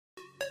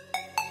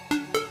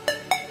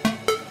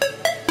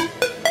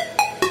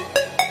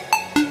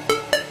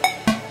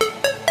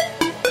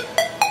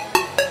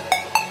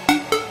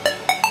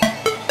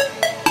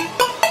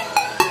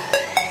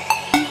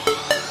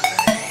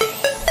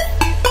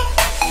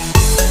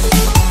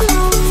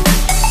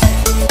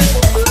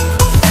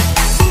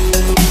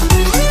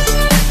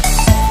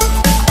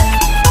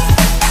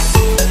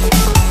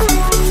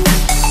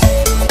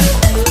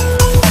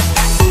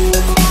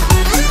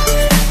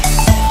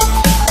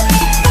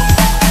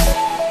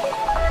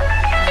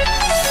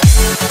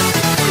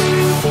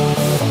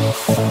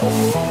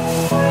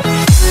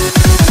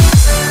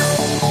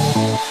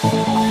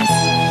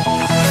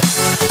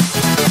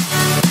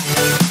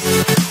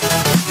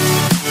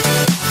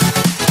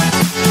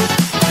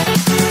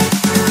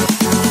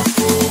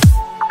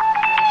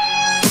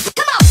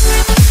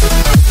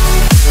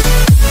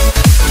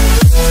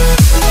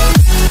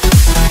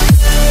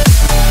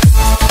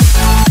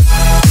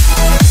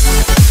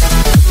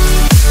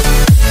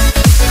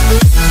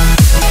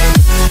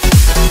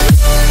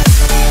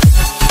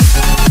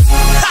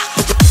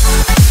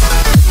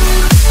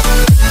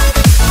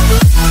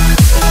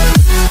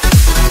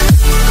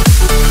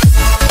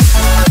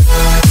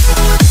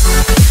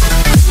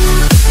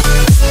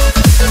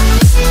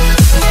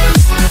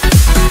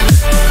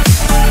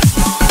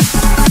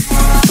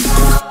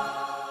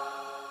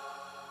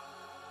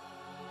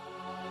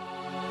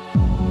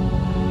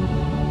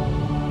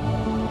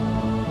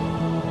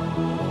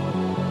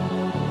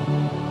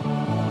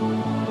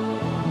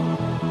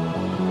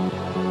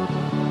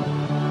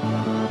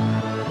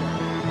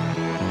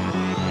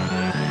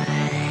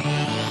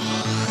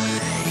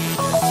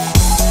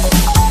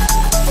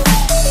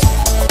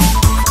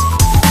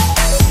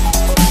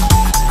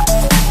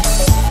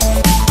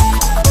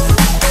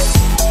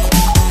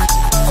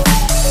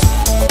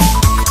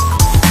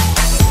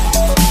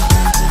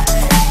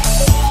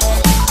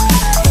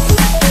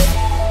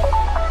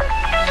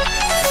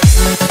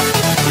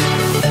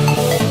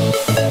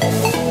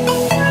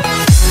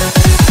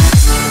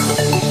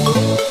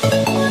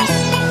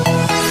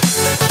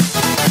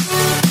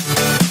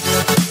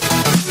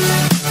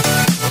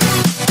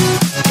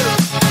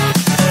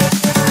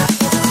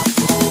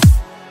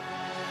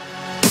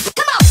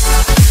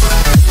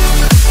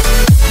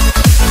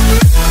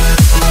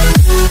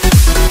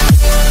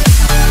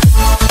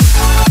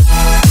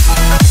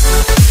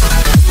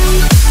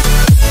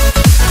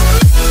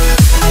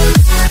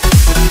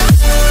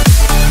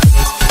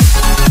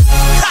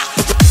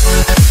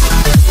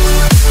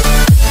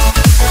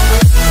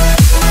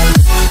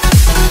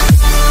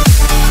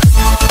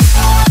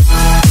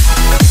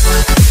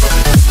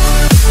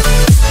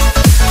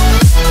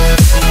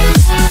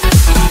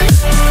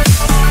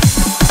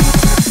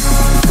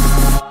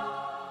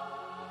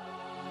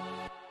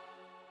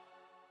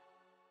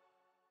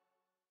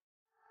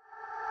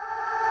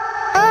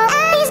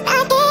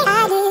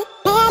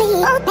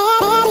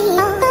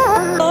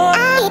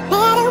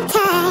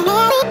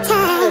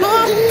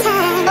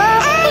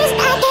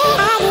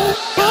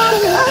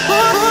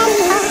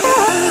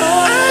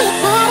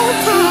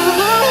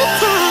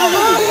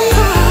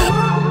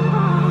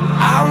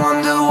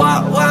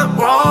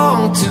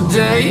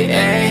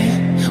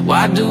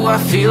Why do I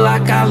feel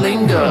like I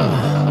linger?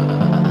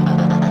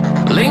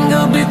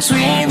 Linger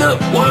between the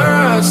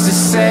words to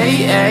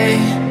say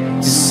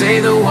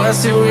the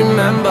words to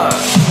remember.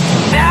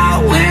 Now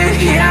we're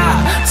here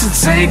to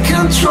take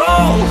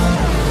control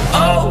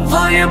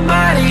over your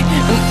body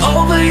and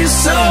over your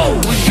soul.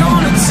 We're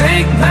gonna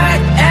take back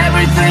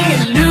everything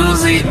and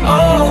lose it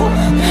all.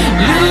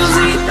 Lose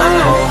it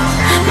all.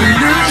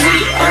 Lose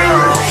it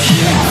all.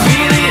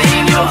 Feel it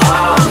in your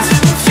arms,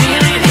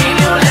 feel it in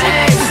your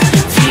legs,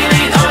 feel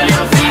it on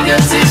your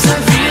fingertips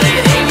and feel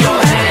it in your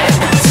head.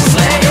 Just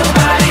let your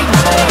body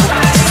go,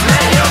 just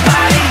let your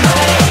body go,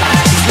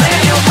 just let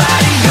your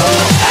body go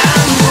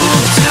and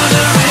move to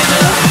the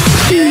rhythm.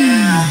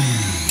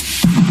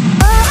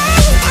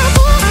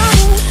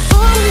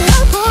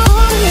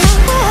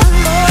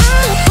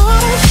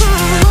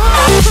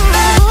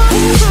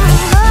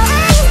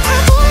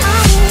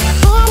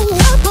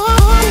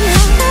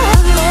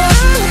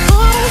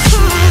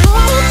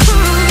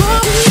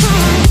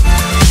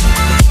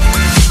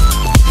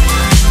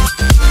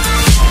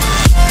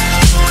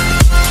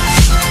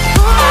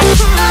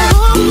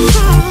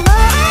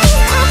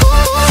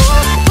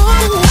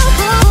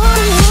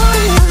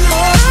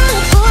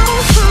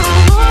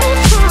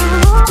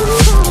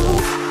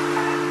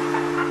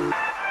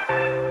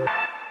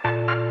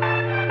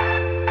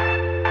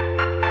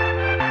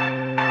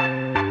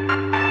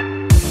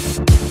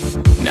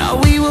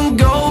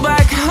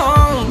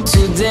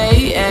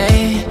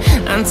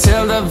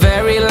 Until the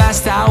very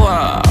last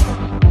hour.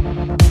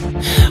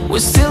 We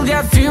still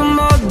got a few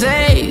more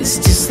days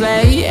to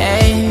slay,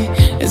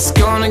 It's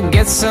gonna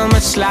get so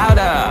much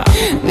louder.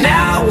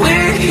 Now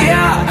we're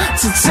here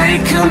to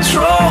take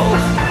control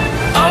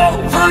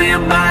over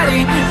your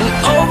body and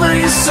over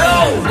your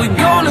soul. We're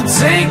gonna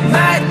take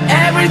back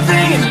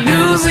everything and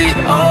lose it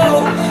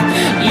all.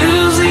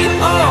 Lose it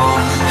all.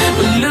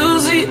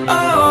 Lose it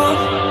all.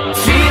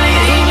 Feel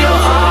it in your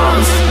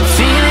arms,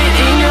 feel it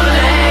in your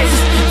legs,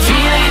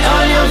 feel it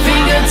on your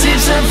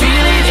fingertips and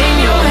feel it in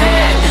your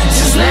head.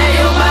 Just let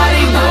your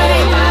body go,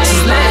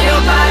 just let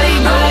your body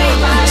go,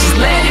 just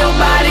let your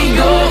body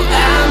go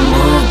and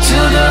move to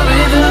the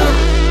rhythm.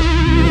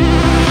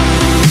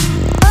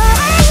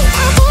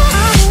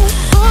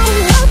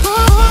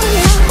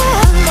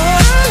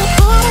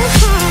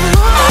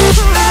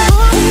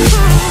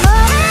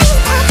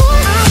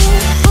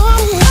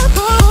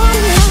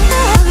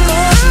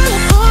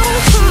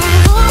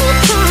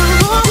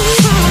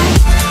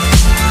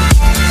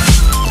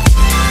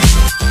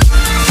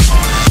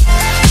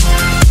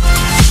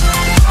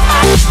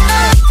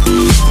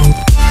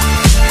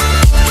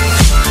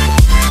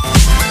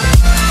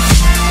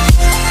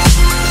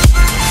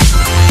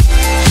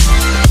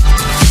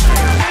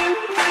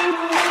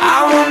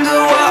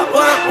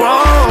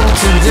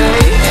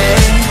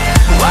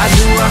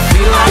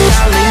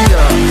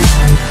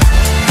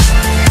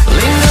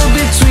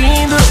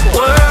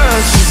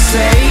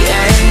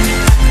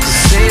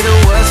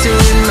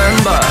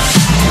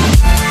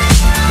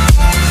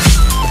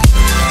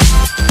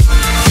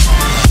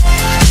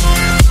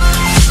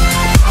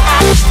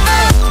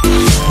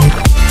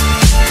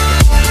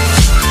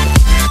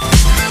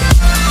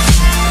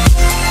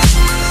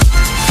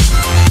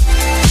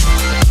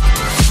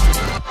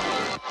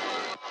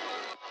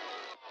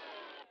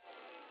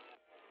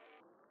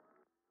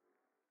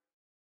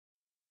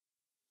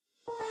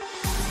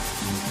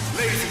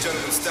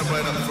 Step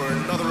right up for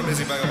another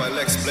amazing banger by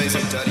Lex Blaze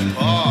and Daddy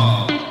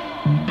Paul.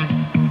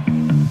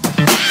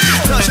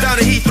 Touchdown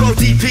to Heathrow,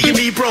 DP and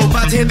me bro.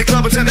 About to hit the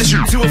club and turn the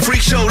shoot to a freak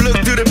show. Look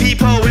through the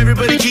peephole,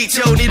 everybody geek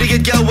yo. Need to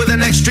get girl with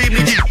an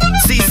extremely deep.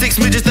 See 6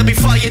 midgets that be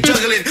fighting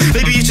juggling.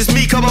 Maybe it's just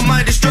me, cause my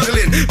mind is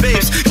struggling.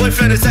 Babes,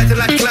 boyfriend is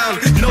acting like a clown.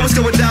 You know what's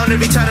going down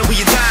every time that we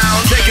are down.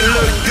 Take a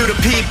look through the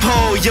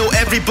peephole. Yo,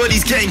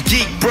 everybody's getting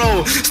geek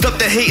bro. Stop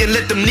the hate and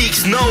let them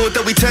neeks know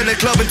that we turn the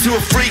club into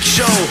a freak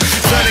show.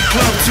 Turn the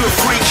club to a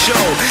freak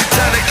show.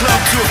 Turn the club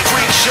to a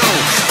freak show.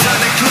 Turn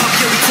the club,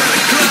 yeah, we turn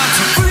the club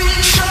to a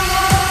freak show.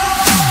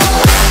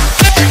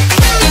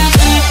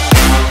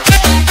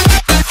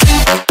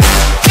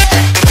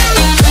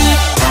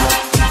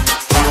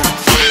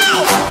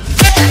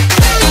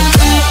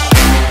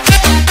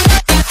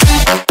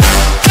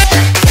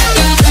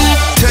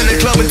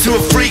 To a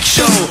freak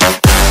show.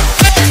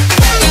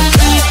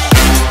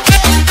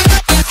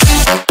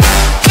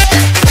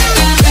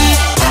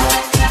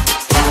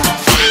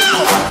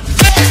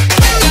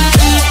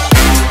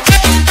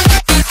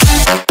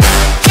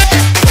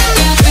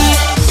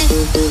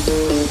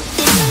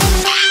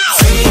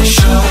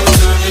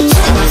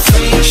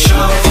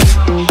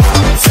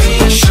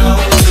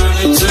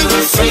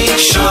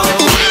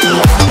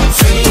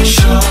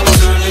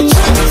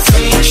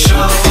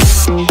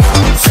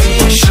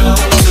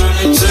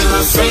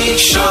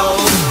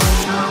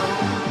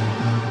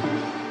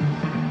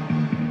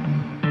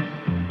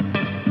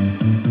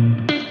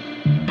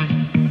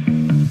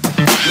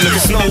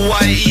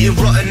 Eating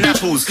rotten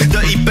apples,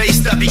 dirty bass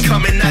that be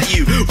coming at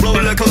you.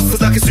 Roller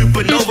coasters like a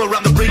supernova.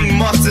 I'm the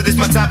ringmaster, this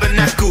my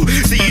tabernacle.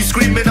 See you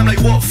screaming, I'm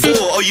like, what for?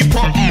 Oh, you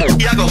pop?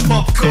 Yeah, I got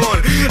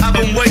popcorn. I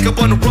don't wake up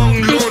on the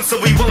wrong lawn,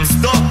 so we won't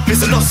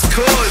was a lost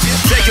cause.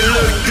 Take a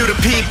look through the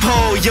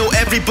peephole. Yo,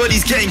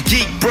 everybody's getting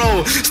geek,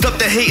 bro. Stop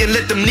the hate and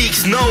let them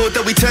neeks know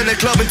that we turn the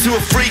club into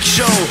a freak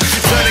show.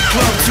 Turn the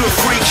club to a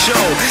freak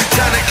show.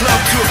 Turn the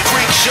club to a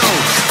freak show.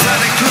 Turn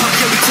the club,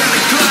 yeah, we turn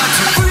the club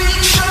to a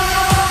freak show.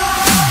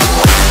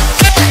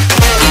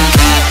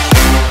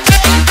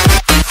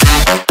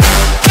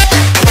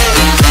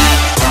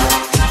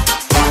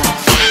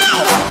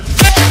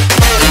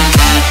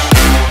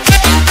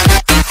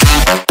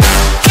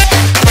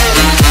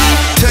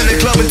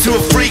 To a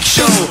freak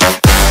show.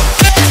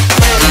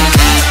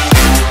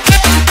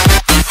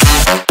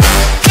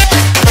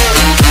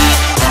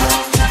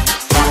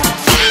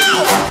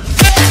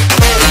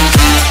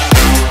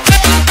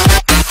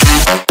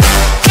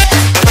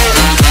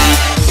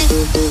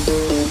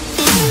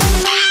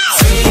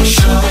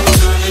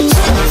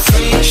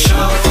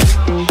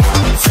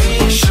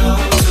 Freak show,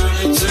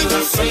 turn it to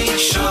a freak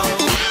show.